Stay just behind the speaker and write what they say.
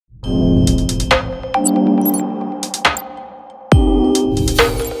Hi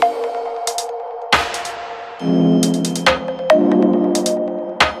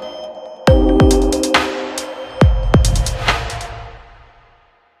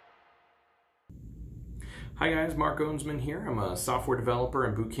guys, Mark Ohnsman here. I'm a software developer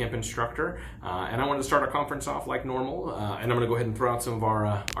and bootcamp instructor, and I wanted to start our conference off like normal, and I'm going to go ahead and throw out some of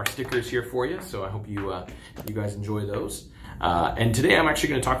our stickers here for you, so I hope you guys enjoy those. And today I'm actually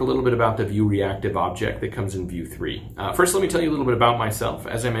going to talk a little bit about the View Reactive object that comes in View 3. First, let me tell you a little bit about myself.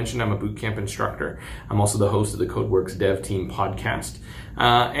 As I mentioned, I'm a bootcamp instructor. I'm also the host of the CodeWorks Dev Team podcast.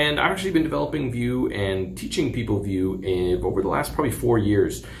 And I've actually been developing Vue and teaching people Vue over the last probably 4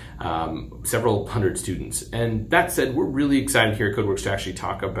 years. Several hundred students. And that said, we're really excited here at CodeWorks to actually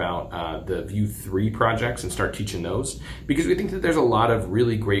talk about the View 3 projects and start teaching those, because we think that there's a lot of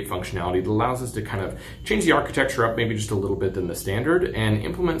really great functionality that allows us to kind of change the architecture up maybe just a little bit than the standard and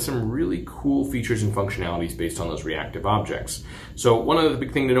implement some really cool features and functionalities based on those reactive objects. So one other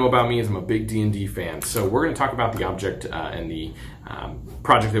big thing to know about me is I'm a big D&D fan. So we're going to talk about the object and the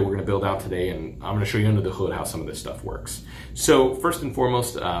project that we're going to build out today, and I'm going to show you under the hood how some of this stuff works. So first and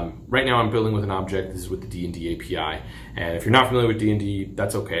foremost, right now I'm building with an object. This is with the D&D API, and if you're not familiar with D&D,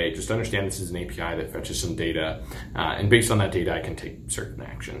 that's okay. Just understand this is an API that fetches some data, and based on that data I can take certain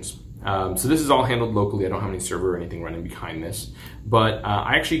actions. So this is all handled locally. I don't have any server or anything running behind this, but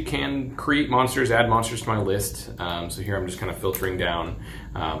I actually can create monsters, add monsters to my list. So here I'm just kind of filtering down,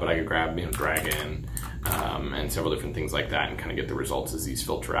 but I could grab, dragon, and several different things like that and kind of get the results as these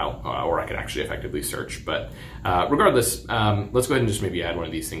filter out, or I could actually effectively search. But regardless, let's go ahead and just maybe add one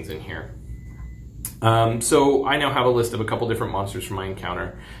of these things in here. So I now have a list of a couple different monsters from my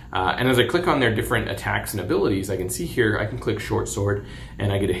encounter, and as I click on their different attacks and abilities, I can see here I can click short sword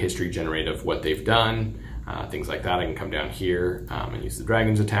and I get a history generate of what they've done, things like that. I can come down here and use the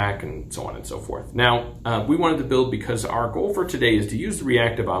dragon's attack and so on and so forth. Now, we wanted to build because our goal for today is to use the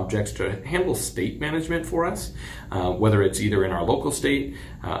reactive objects to handle state management for us, whether it's either in our local state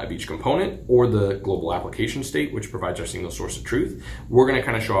of each component or the global application state, which provides our single source of truth. We're going to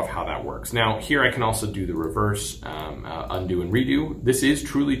kind of show off how that works. Now, here I can also do the reverse, undo and redo. This is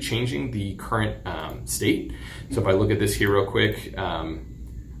truly changing the current state. So if I look at this here real quick,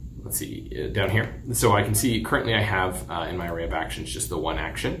 let's see, down here. So I can see currently I have in my array of actions just the one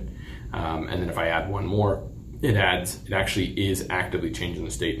action. And then if I add one more, it actually is actively changing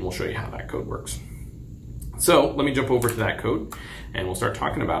the state, and we'll show you how that code works. So let me jump over to that code and we'll start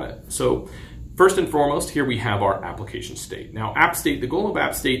talking about it. So first and foremost, here we have our application state. Now, AppState, the goal of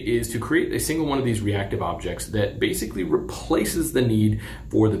AppState is to create a single one of these reactive objects that basically replaces the need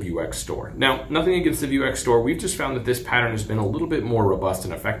for the Vuex store. Now, nothing against the Vuex store. We've just found that this pattern has been a little bit more robust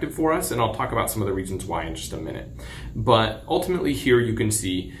and effective for us, and I'll talk about some of the reasons why in just a minute. But ultimately here you can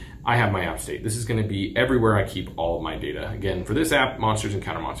see I have my AppState. This is going to be everywhere I keep all of my data. Again, for this app, monsters and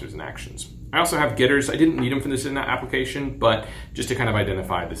counter monsters and actions. I also have getters. I didn't need them for this in that application, but just to kind of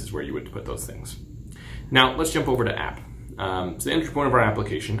identify this is where you would put those things. Now let's jump over to app. So the entry point of our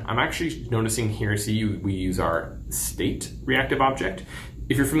application, I'm actually noticing here, see, we use our state reactive object.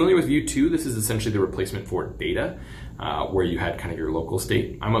 If you're familiar with Vue 2, this is essentially the replacement for data, where you had kind of your local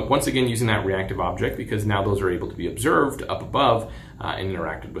state. I'm once again using that reactive object because now those are able to be observed up above and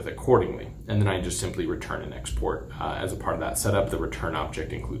interacted with accordingly. And then I just simply return and export. As a part of that setup, the return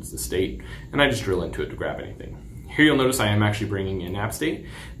object includes the state, and I just drill into it to grab anything. Here you'll notice I am actually bringing in AppState.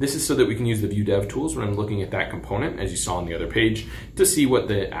 This is so that we can use the Vue Dev tools when I'm looking at that component, as you saw on the other page, to see what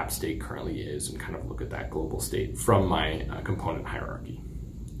the AppState currently is and kind of look at that global state from my component hierarchy.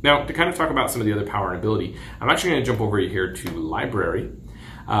 Now, to kind of talk about some of the other power and ability, I'm actually going to jump over here to library.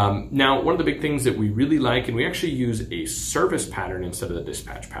 Now, one of the big things that we really like, and we actually use a service pattern instead of the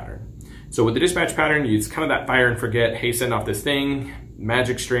dispatch pattern. So with the dispatch pattern, it's kind of that fire and forget, hey, send off this thing,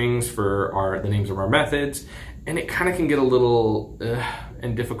 magic strings for the names of our methods, and it kind of can get a little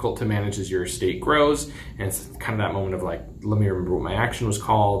and difficult to manage as your state grows, and it's kind of that moment of like, let me remember what my action was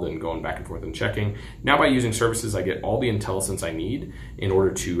called and going back and forth and checking. Now by using services, I get all the intelligence I need in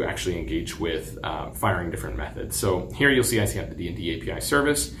order to actually engage with firing different methods. So here you'll see I have the D&D API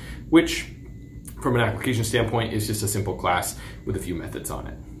service, which from an application standpoint is just a simple class with a few methods on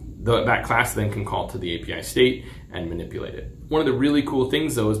it. That class then can call to the API state and manipulate it. One of the really cool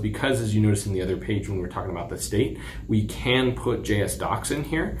things though is because, as you noticed in the other page when we were talking about the state, we can put JS docs in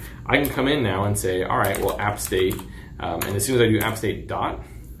here. I can come in now and say, all right, well, AppState, and as soon as I do AppState dot,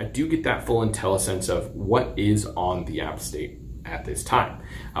 I do get that full IntelliSense of what is on the AppState at this time.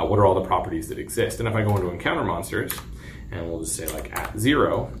 What are all the properties that exist? And if I go into encounter monsters and we'll just say like at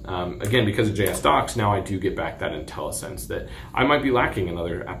 0. Again, because of JS docs, now I do get back that IntelliSense that I might be lacking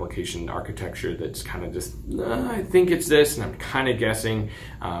another application architecture that's kind of just, I think it's this, and I'm kind of guessing.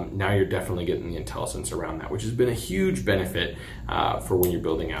 Now you're definitely getting the IntelliSense around that, which has been a huge benefit for when you're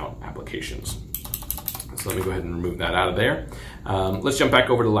building out applications. So let me go ahead and remove that out of there. Let's jump back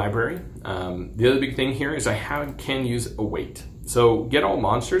over to library. The other big thing here is I can use await. So get all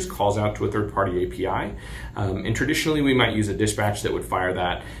monsters calls out to a third-party API, and traditionally we might use a dispatch that would fire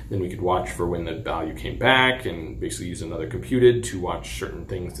that. Then we could watch for when the value came back and basically use another computed to watch certain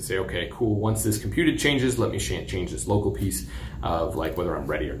things to say, okay, cool, once this computed changes, let me change this local piece of like whether I'm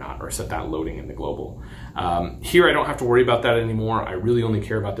ready or not, or set that loading in the global. Here I don't have to worry about that anymore. I really only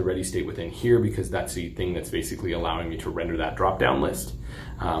care about the ready state within here because that's the thing that's basically allowing me to render that drop-down list.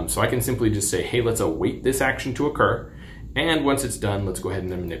 So I can simply just say, hey, let's await this action to occur. And once it's done, let's go ahead and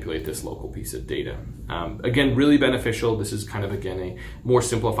then manipulate this local piece of data. Again, really beneficial. This is kind of, again, a more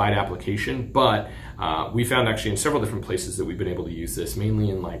simplified application, but we found actually in several different places that we've been able to use this, mainly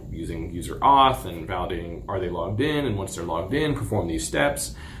in like using user auth and validating, are they logged in? And once they're logged in, perform these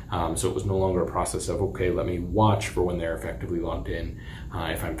steps. So it was no longer a process of, okay, let me watch for when they're effectively logged in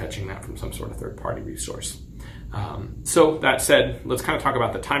if I'm fetching that from some sort of third-party resource. So that said, let's kind of talk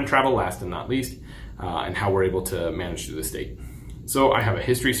about the time travel last and not least, and how we're able to manage through the state. So I have a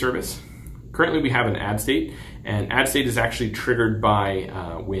history service. Currently we have an AppState, and AppState is actually triggered by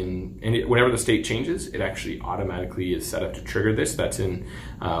whenever the state changes, it actually automatically is set up to trigger this. That's in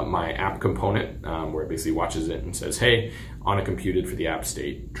my app component where it basically watches it and says, hey, on a computed for the app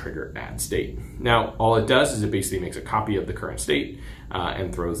state, trigger add state. Now, all it does is it basically makes a copy of the current state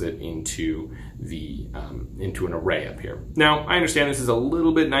and throws it into an array up here. Now, I understand this is a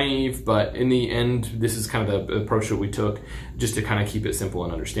little bit naive, but in the end, this is kind of the approach that we took just to kind of keep it simple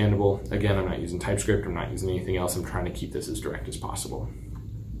and understandable. Again, I'm not using TypeScript, I'm not using anything else. I'm trying to keep this as direct as possible.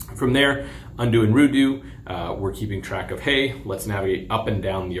 From there, undo and redo, we're keeping track of, hey, let's navigate up and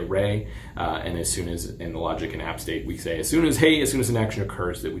down the array. And as soon as, in the logic in AppState, we say, as soon as an action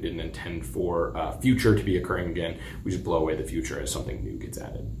occurs that we didn't intend for future to be occurring again, we just blow away the future as something new gets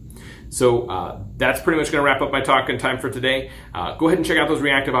added. So that's pretty much going to wrap up my talk and time for today. Go ahead and check out those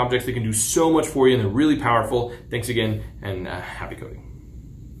reactive objects. They can do so much for you and they're really powerful. Thanks again, and happy coding.